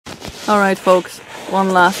Alright folks,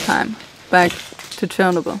 one last time, back to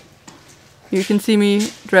Chernobyl. You can see me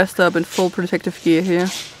dressed up in full protective gear here.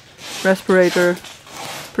 Respirator,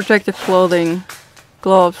 protective clothing,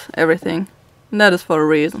 gloves, everything. And that is for a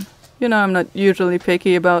reason. You know, I'm not usually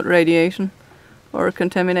picky about radiation or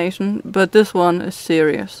contamination, but this one is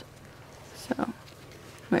serious. So,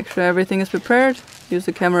 make sure everything is prepared, use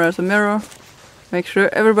the camera as a mirror, make sure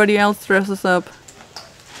everybody else dresses up,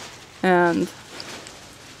 and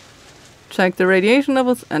check the radiation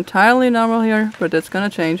levels. Entirely normal here, but it's gonna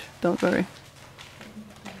change, don't worry.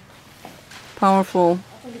 Powerful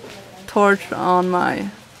torch on my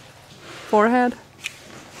forehead.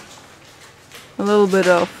 A little bit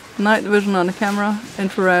of night vision on the camera,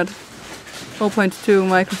 infrared, 0.2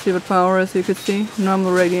 microsievert power as you could see,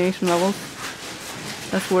 normal radiation levels.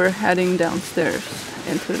 As we're heading downstairs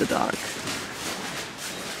into the dark.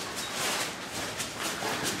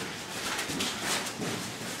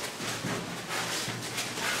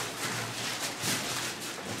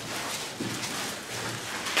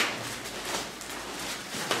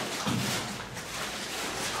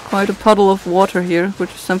 Quite a puddle of water here, which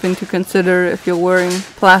is something to consider if you're wearing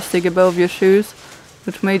plastic above your shoes,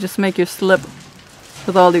 which may just make you slip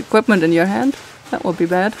with all the equipment in your hand. That would be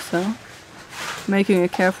bad, so making a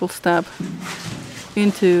careful step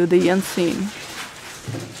into the unseen.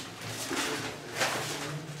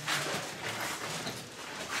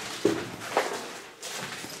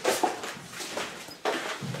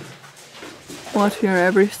 Watch your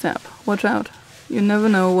every step. Watch out. You never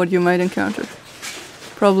know what you might encounter.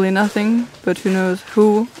 Probably nothing, but who knows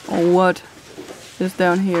who or what is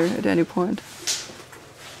down here at any point.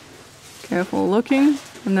 Careful looking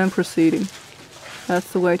and then proceeding.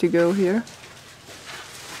 That's the way to go here.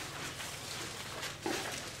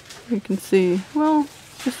 You can see, well,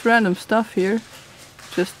 just random stuff here.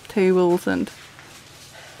 Just tables and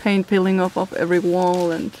paint peeling off of every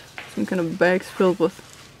wall and some kind of bags filled with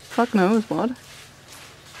fuck knows what.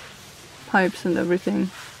 Pipes and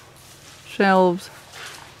everything. Shelves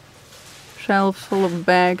full of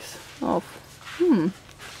bags of,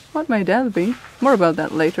 what may that be? More about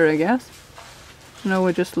that later, I guess. Now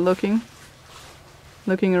we're just looking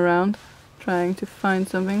around, trying to find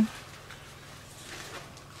something.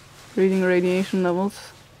 Reading radiation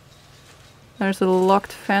levels. There's a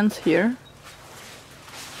locked fence here.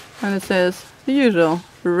 And it says, the usual,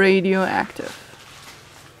 radioactive.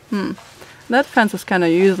 That fence is kind of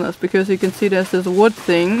useless because you can see there's this wood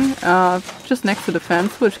thing just next to the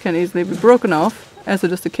fence, which can easily be broken off, as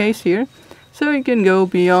it is the case here. So you can go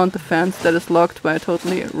beyond the fence that is locked by a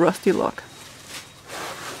totally rusty lock.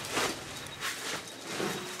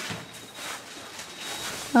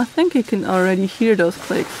 I think you can already hear those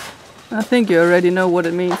clicks. I think you already know what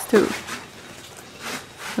it means too.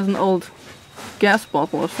 There's an old gas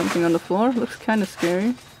bottle or something on the floor, looks kind of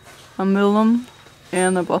scary. A Milum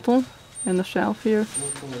and a bottle. In the shelf here.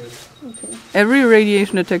 Okay. Every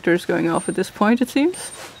radiation detector is going off at this point, it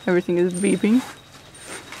seems. Everything is beeping.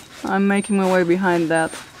 I'm making my way behind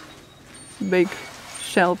that big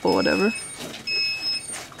shelf or whatever.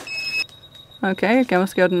 Okay,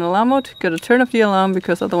 camera's got an alarm mode. Gotta turn off the alarm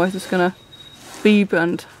because otherwise it's gonna beep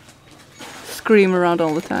and scream around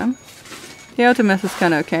all the time. The auto mess is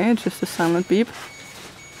kinda okay, it's just a silent beep.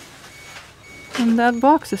 And that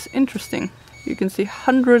box is interesting. You can see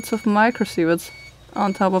hundreds of microsieverts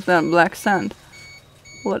on top of that black sand.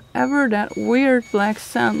 Whatever that weird black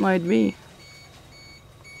sand might be.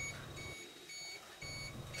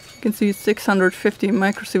 You can see 650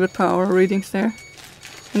 microsievert power readings there.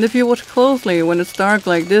 And if you watch closely when it's dark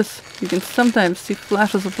like this, you can sometimes see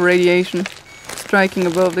flashes of radiation striking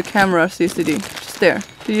above the camera CCD. Just there.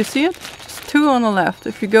 Do you see it? Just two on the left.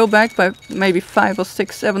 If you go back by maybe 5 or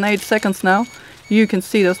 6, 7, 8 seconds now, you can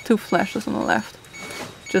see those two flashes on the left.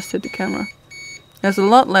 Just hit the camera. There's a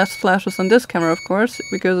lot less flashes on this camera, of course,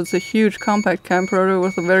 because it's a huge compact camcorder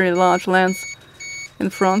with a very large lens in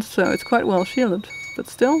front, so it's quite well shielded. But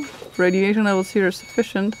still, radiation levels here are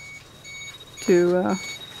sufficient to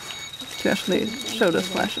actually show those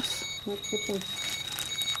flashes.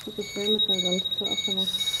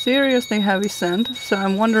 Seriously heavy sand, so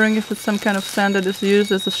I'm wondering if it's some kind of sand that is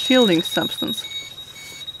used as a shielding substance.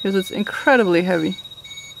 Because it's incredibly heavy.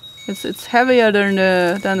 It's heavier than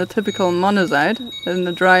the typical monazite, than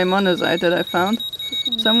the dry monazite that I found.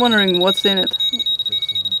 So I'm wondering what's in it.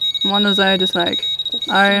 Monazite is like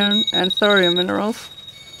iron and thorium minerals.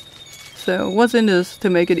 So what's in this to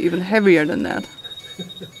make it even heavier than that?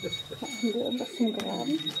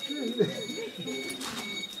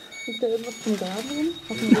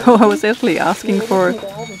 No, I was actually asking for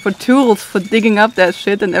tools for digging up that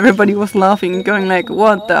shit, and everybody was laughing and going like,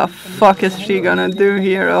 what the fuck is she gonna do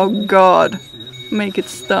here? Oh god, make it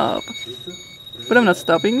stop. But I'm not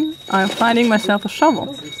stopping, I'm finding myself a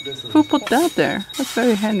shovel. Who put that there? That's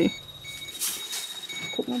very handy.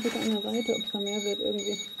 Guck mal bitte an der Seite, ob es da mehr wird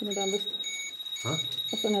irgendwie, wenn du da bist. Ob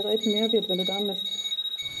es an der Seite mehr wird, wenn du da bist.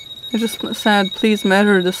 I just said, please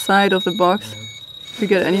measure the side of the box to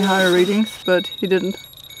get any higher readings, but he didn't.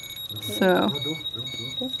 So,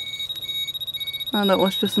 oh, that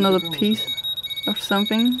was just another piece of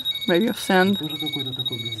something, maybe of sand,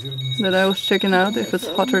 that I was checking out if it's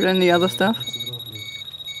hotter than the other stuff.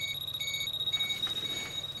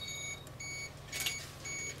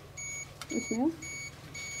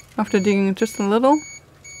 After digging just a little,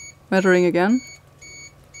 measuring again.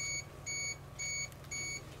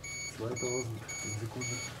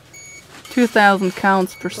 2,000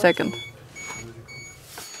 counts per second.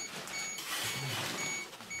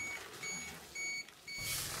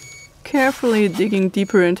 Carefully digging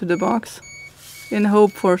deeper into the box, in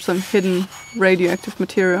hope for some hidden radioactive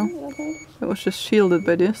material that was just shielded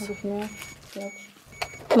by this.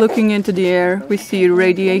 Looking into the air, we see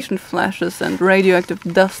radiation flashes and radioactive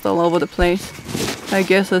dust all over the place. I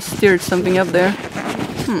guess I stirred something up there.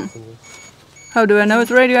 How do I know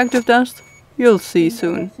it's radioactive dust? You'll see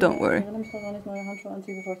soon, don't worry.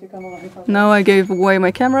 Now I gave away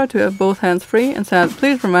my camera to have both hands free and said,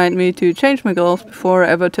 please remind me to change my gloves before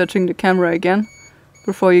ever touching the camera again,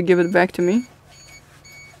 before you give it back to me.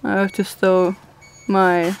 I have to stow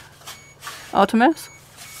my automass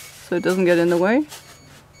so it doesn't get in the way,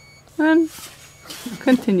 and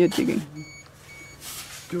continue digging.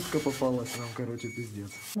 Тетка попалась нам, короче,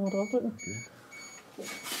 пиздец.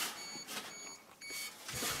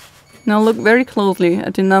 Now look very closely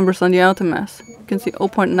at the numbers on the automass. You can see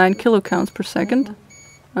 0.9 kilocounts per second.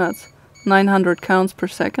 That's 900 counts per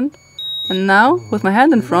second. And now, with my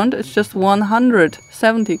hand in front, it's just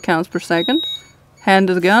 170 counts per second. Hand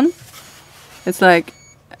is gone. It's like,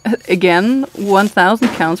 again, 1000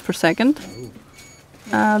 counts per second.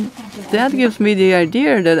 That gives me the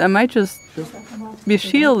idea that I might just be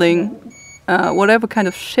shielding whatever kind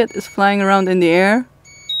of shit is flying around in the air.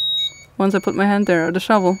 Once I put my hand there, or the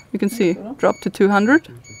shovel, you can see, drop to 200.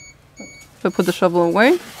 If I put the shovel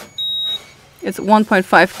away, it's 1.5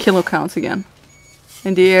 kilocounts again.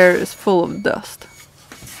 And the air is full of dust.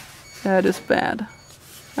 That is bad.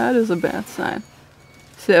 That is a bad sign.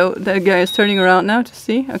 So that guy is turning around now to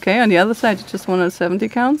see. Okay, on the other side it's just 170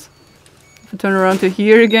 counts. If I turn around to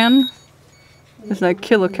here again, it's like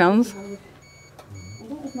kilocounts.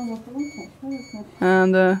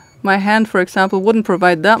 And my hand, for example, wouldn't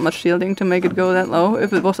provide that much shielding to make it go that low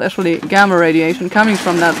if it was actually gamma radiation coming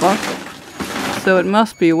from that box. So it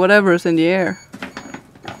must be whatever is in the air.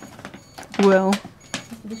 Well,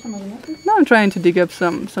 now I'm trying to dig up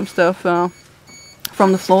some stuff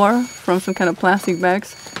from the floor, from some kind of plastic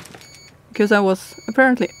bags, because I was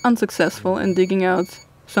apparently unsuccessful in digging out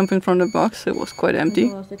something from the box. It was quite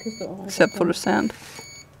empty, except for the sand.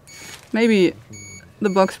 Maybe the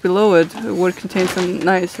box below it would contain some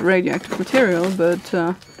nice radioactive material, but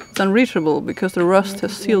it's unreachable because the rust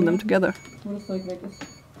has sealed them together.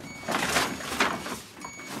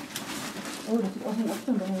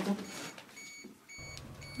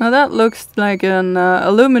 Now that looks like an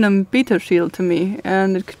aluminum beta shield to me,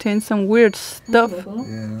 and it contains some weird stuff,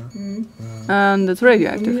 and it's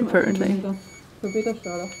radioactive apparently.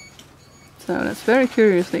 So that's very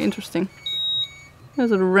curiously interesting.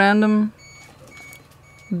 There's a random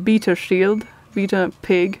beta shield, beta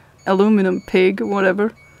pig, aluminum pig,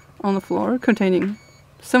 whatever, on the floor, containing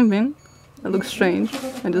something that looks strange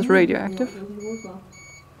and is radioactive.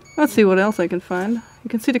 Let's see what else I can find. You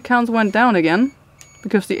can see the counts went down again,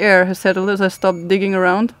 because the air has settled as I stopped digging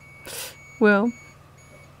around. Well,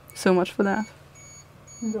 so much for that.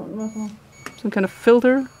 Some kind of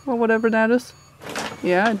filter, or whatever that is.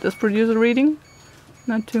 Yeah, it does produce a reading.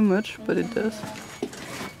 Not too much, but it does.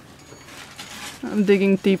 I'm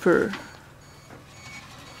digging deeper.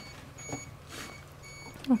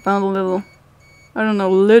 I found a little, I don't know,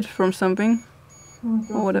 lid from something,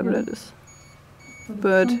 or whatever that is.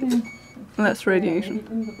 But less radiation.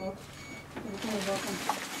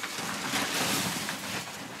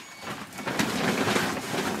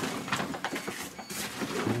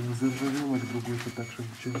 Заржавело к другой-то так, что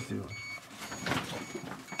ничего не сделаешь.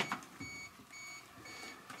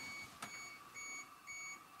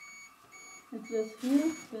 It's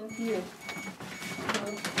here, then here.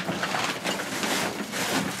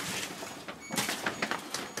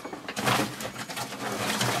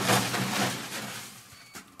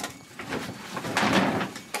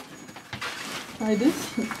 try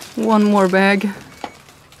this. One more bag.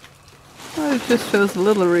 Well, it just shows a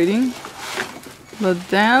little reading. But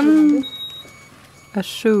then a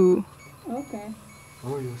shoe. Okay.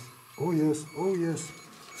 Oh yes, oh yes, oh yes.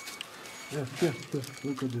 Yeah, yeah, yeah,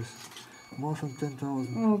 look at this. More than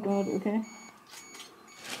 10,000. Oh god, okay.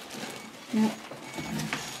 Yeah.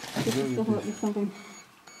 This is definitely something.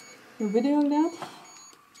 You're videoing that?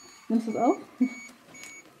 Nimmst du es auf?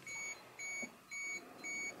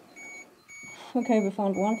 Okay, we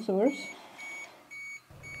found one source.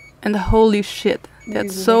 And holy shit, that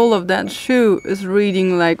sole of that shoe is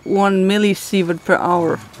reading like 1 millisievert per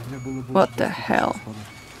hour. What the hell?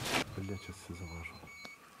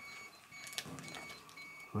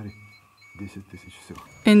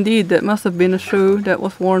 Indeed, that must have been a shoe that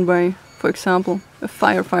was worn by, for example, a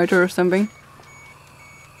firefighter or something.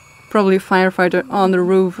 Probably a firefighter on the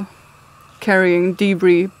roof, carrying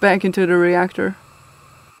debris back into the reactor.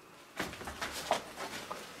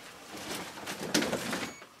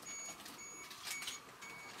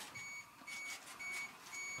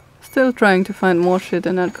 Still trying to find more shit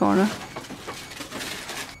in that corner.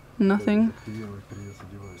 Nothing.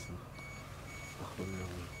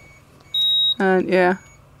 And yeah,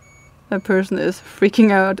 that person is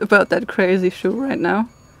freaking out about that crazy shoe right now.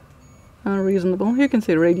 Unreasonable. You can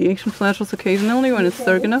see radiation flashes occasionally when it's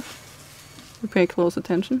dark enough. You pay close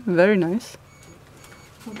attention. Very nice.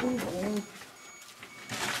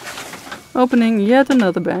 Opening yet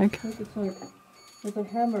another bag. There's a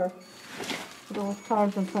hammer with all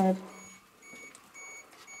parts inside.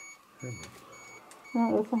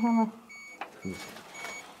 Yeah, that's a hammer.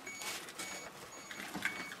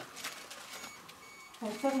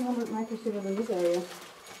 Like 700 microsievert in this area,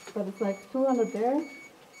 but it's like 200 there,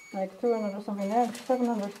 like 200 or something there,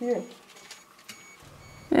 700 here.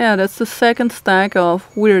 Yeah, that's the second stack of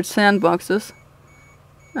weird sandboxes.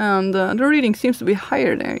 And the reading seems to be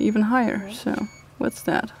higher there, even higher. Yeah. So, what's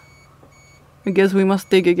that? I guess we must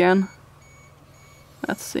dig again.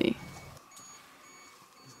 Let's see.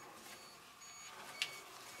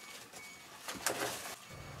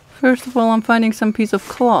 First of all, I'm finding some piece of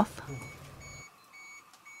cloth.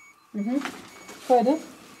 Try this.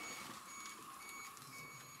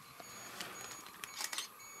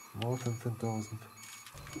 More than 10,000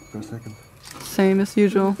 per second. Same as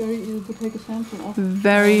usual. It's very easy to take a sample of.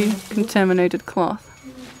 Very contaminated cloth.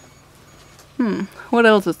 What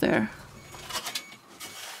else is there?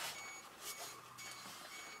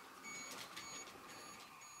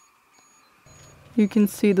 You can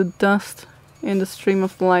see the dust in the stream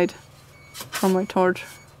of light from my torch.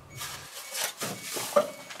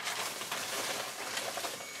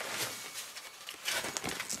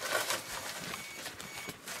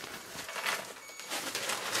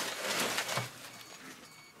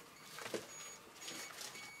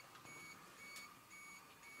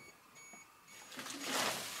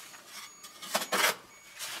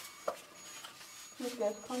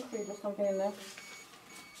 There's concrete or something in there.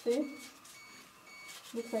 See?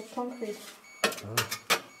 Looks like concrete.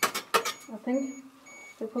 I think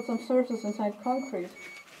they put some sources inside concrete.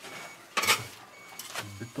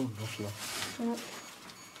 Beton нашла.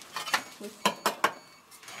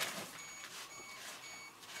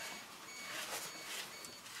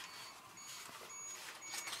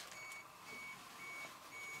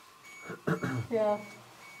 Yeah.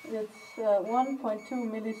 Yeah, it's 1.2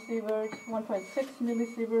 millisievert, 1.6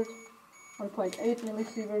 millisievert, 1.8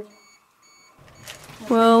 millisievert.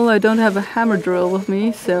 Well, I don't have a hammer drill with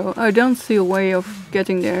me, so I don't see a way of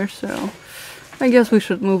getting there, so I guess we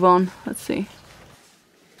should move on. Let's see.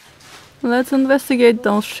 Let's investigate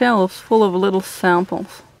those shelves full of little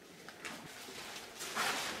samples.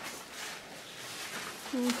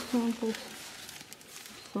 Samples.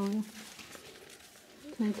 Sorry.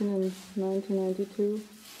 Taken in 1992.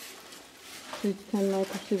 It's 10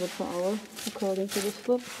 microsievert per hour, according to this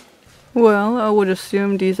slip. Well, I would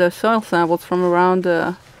assume these are soil samples from around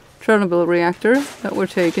the Chernobyl reactor that were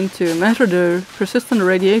taken to measure the persistent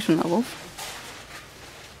radiation levels.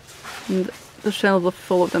 And the shelves are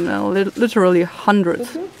full of them now, literally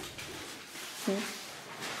hundreds.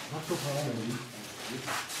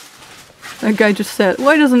 That guy just said,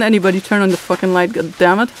 "Why doesn't anybody turn on the fucking light, god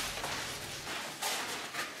damn it?"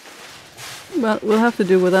 But we'll have to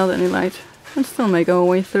do without any light and still make our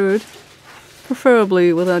way through it.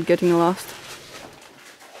 Preferably without getting lost.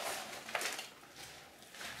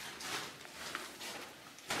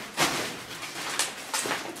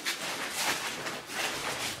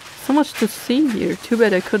 So much to see here. Too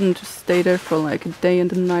bad I couldn't just stay there for like a day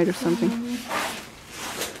and a night or something.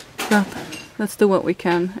 But let's do what we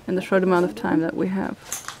can in the short amount of time that we have.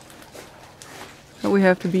 But we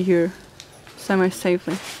have to be here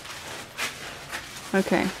semi-safely.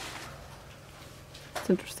 Okay. It's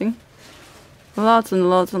interesting. Lots and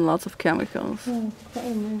lots and lots of chemicals. Oh, quite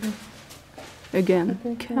amazing.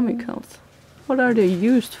 Again, chemicals. What are they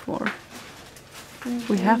used for?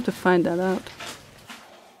 We have to find that out.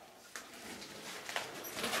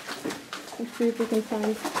 Let's see if we can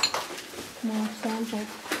find more samples.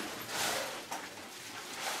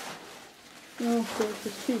 Oh, there's the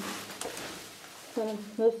sheet. So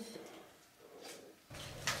this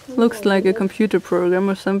Looks like a computer program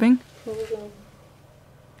or something.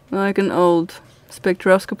 Like an old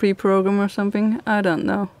spectroscopy program or something. I don't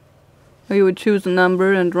know. Or you would choose a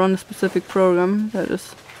number and run a specific program that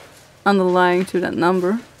is underlying to that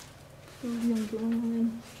number.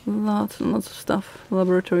 Lots and lots of stuff.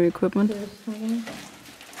 Laboratory equipment. There's something.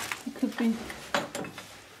 It could be a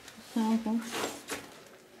sample.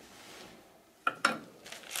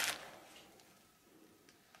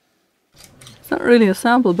 It's not really a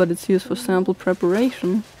sample, but it's used for sample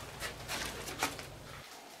preparation.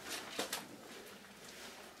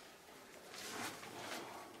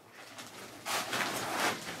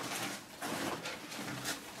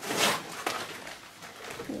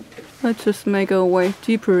 Let's just make our way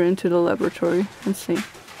deeper into the laboratory and see.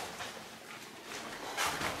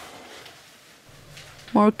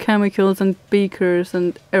 More chemicals and beakers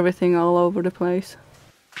and everything all over the place.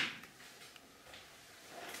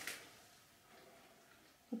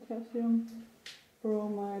 Potassium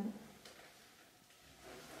bromide.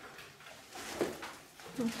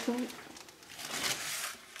 What's that?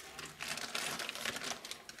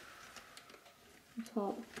 It's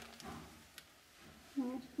hot.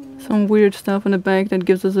 Some weird stuff in the bag that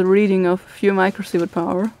gives us a reading of a few microsievert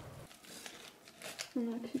power.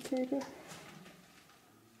 An actuator.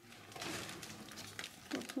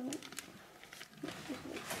 What's that?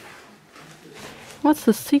 What's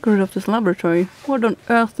the secret of this laboratory? What on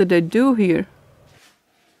earth did they do here?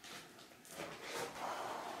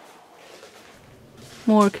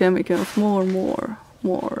 More chemicals, more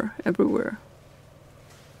everywhere.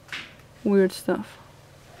 Weird stuff.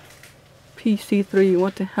 PC3,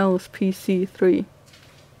 what the hell is PC3?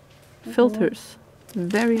 Filters.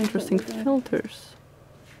 Very interesting filters.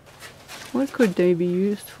 What could they be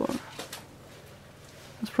used for?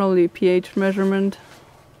 It's probably a pH measurement.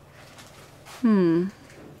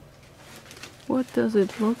 What does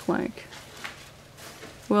it look like?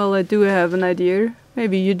 Well, I do have an idea.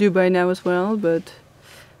 Maybe you do by now as well, but...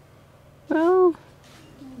 well,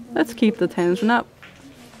 let's keep the tension up.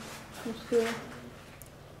 There's still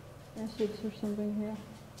acids or something here.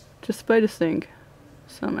 Just by the sink.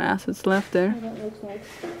 Some acids left there. Oh, that looks like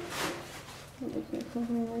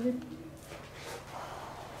something like it.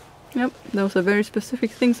 Yep, those are very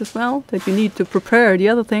specific things as well that you need to prepare the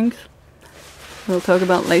other things. We'll talk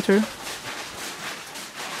about later.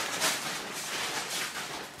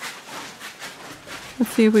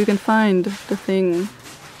 Let's see if we can find the thing.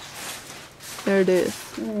 There it is.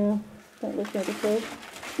 Yeah, that looks like a probe.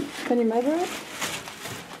 Can you measure it?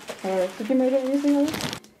 Or did you measure it using it?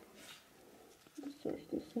 Let's search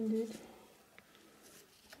this indeed.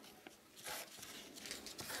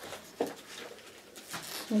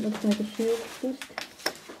 That looks like a shield disc.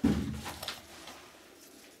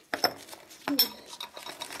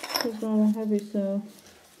 It's rather heavy, so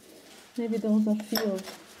maybe those are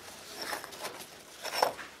fields.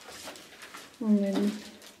 Or maybe,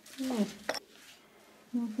 no.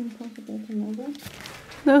 Nothing possible to measure.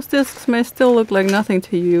 Those discs may still look like nothing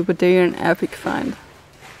to you, but they are an epic find.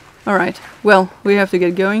 Alright, well, we have to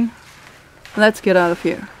get going. Let's get out of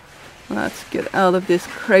here. Let's get out of this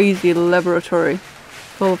crazy laboratory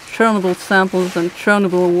full of Chernobyl samples and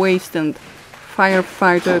Chernobyl waste and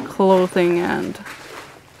firefighter clothing and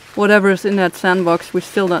whatever is in that sandbox. We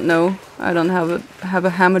still don't know. I don't have a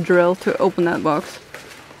hammer drill to open that box.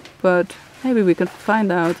 But maybe we can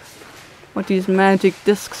find out what these magic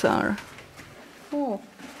discs are. Oh.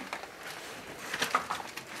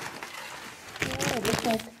 Yeah, it looks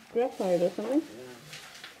like graphite or something.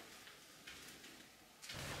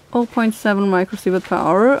 0.7 microsievert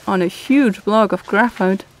power on a huge block of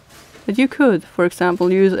graphite that you could, for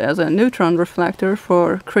example, use as a neutron reflector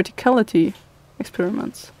for criticality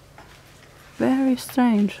experiments. Very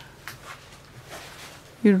strange.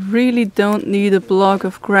 You really don't need a block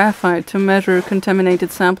of graphite to measure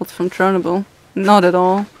contaminated samples from Chernobyl. Not at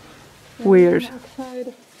all. Weird.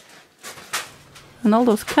 Outside. And all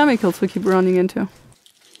those chemicals we keep running into.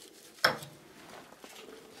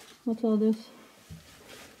 What's all this?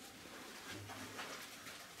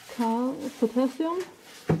 Potassium?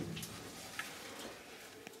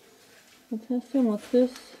 Potassium, what's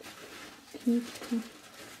this?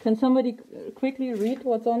 Can somebody quickly read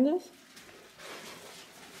what's on this?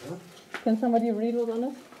 Ja? Can somebody read what's on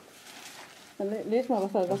this? Lies mal,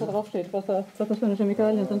 was da drauf steht, was das für eine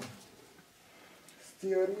Chemikalien sind.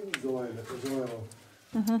 Stearinsäure,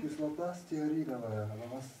 Кислота стеариновая. Aber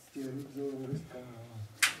was Stearinsäure ist, keine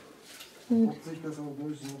Ahnung. Ob sich das auch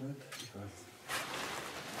durch so nicht, ich weiß.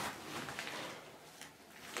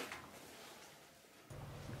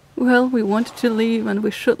 Well, we wanted to leave and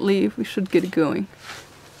we should leave, we should get going.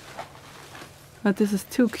 But this is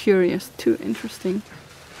too curious, too interesting.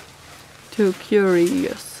 Too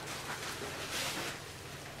curious.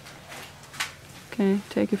 Okay,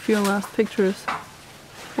 take a few last pictures.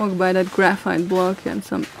 Walk by that graphite block and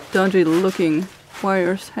some dodgy looking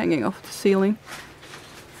wires hanging off the ceiling.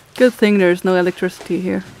 Good thing there's no electricity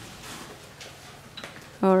here.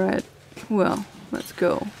 Alright, well, let's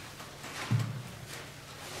go.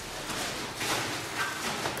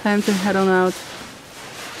 Time to head on out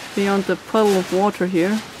beyond the puddle of water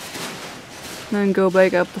here. Then go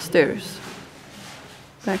back up the stairs.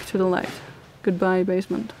 Back to the light. Goodbye,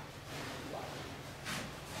 basement.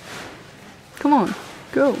 Come on,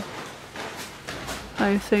 go.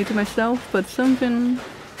 I say to myself, but something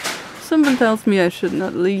tells me I should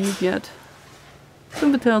not leave yet.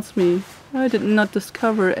 Something tells me I did not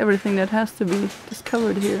discover everything that has to be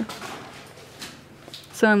discovered here.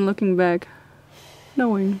 So I'm looking back,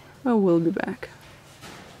 knowing I will be back.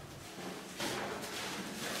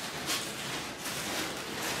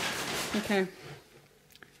 Okay,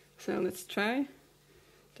 so let's try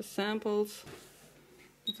the samples.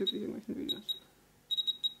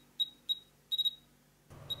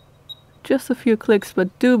 Just a few clicks,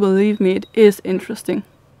 but do believe me, it is interesting.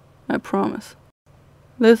 I promise.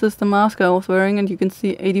 This is the mask I was wearing, and you can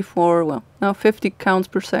see 84, well, now 50 counts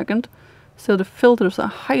per second. So the filters are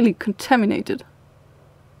highly contaminated.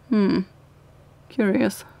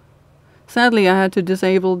 Curious. Sadly, I had to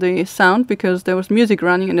disable the sound because there was music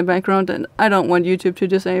running in the background, and I don't want YouTube to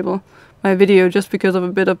disable my video just because of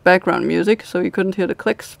a bit of background music, so you couldn't hear the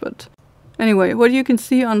clicks. But anyway, what you can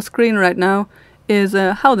see on screen right now is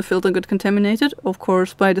how the filter got contaminated. Of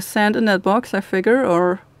course, by the sand in that box, I figure,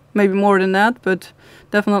 or maybe more than that, but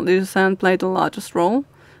definitely the sand played the largest role.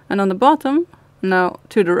 And on the bottom, now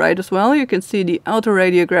to the right as well, you can see the outer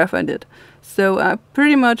radiograph I did. So I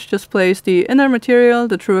pretty much just placed the inner material,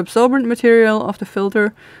 the true absorbent material of the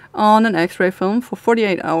filter, on an X-ray film for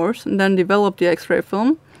 48 hours, and then developed the X-ray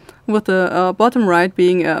film, with the bottom right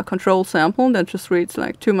being a control sample that just reads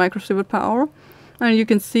like 2 microsievert power. And you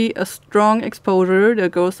can see a strong exposure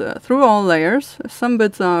that goes through all layers. Some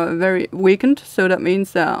bits are very weakened, so that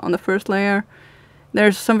means on the first layer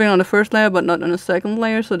there's something on the first layer but not on the second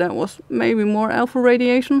layer, so that was maybe more alpha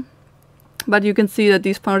radiation. But you can see that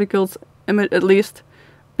these particles emit at least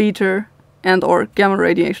beta and or gamma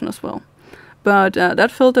radiation as well. But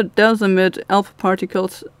that filter does emit alpha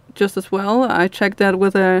particles just as well. I checked that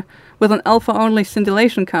with an alpha only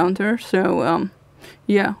scintillation counter, so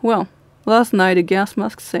yeah, well, last night a gas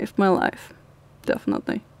mask saved my life.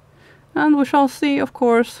 Definitely. And we shall see, of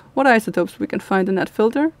course, what isotopes we can find in that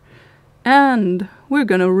filter. And we're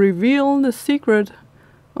gonna reveal the secret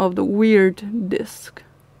of the weird disk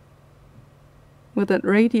with that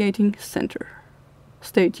radiating center.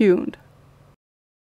 Stay tuned.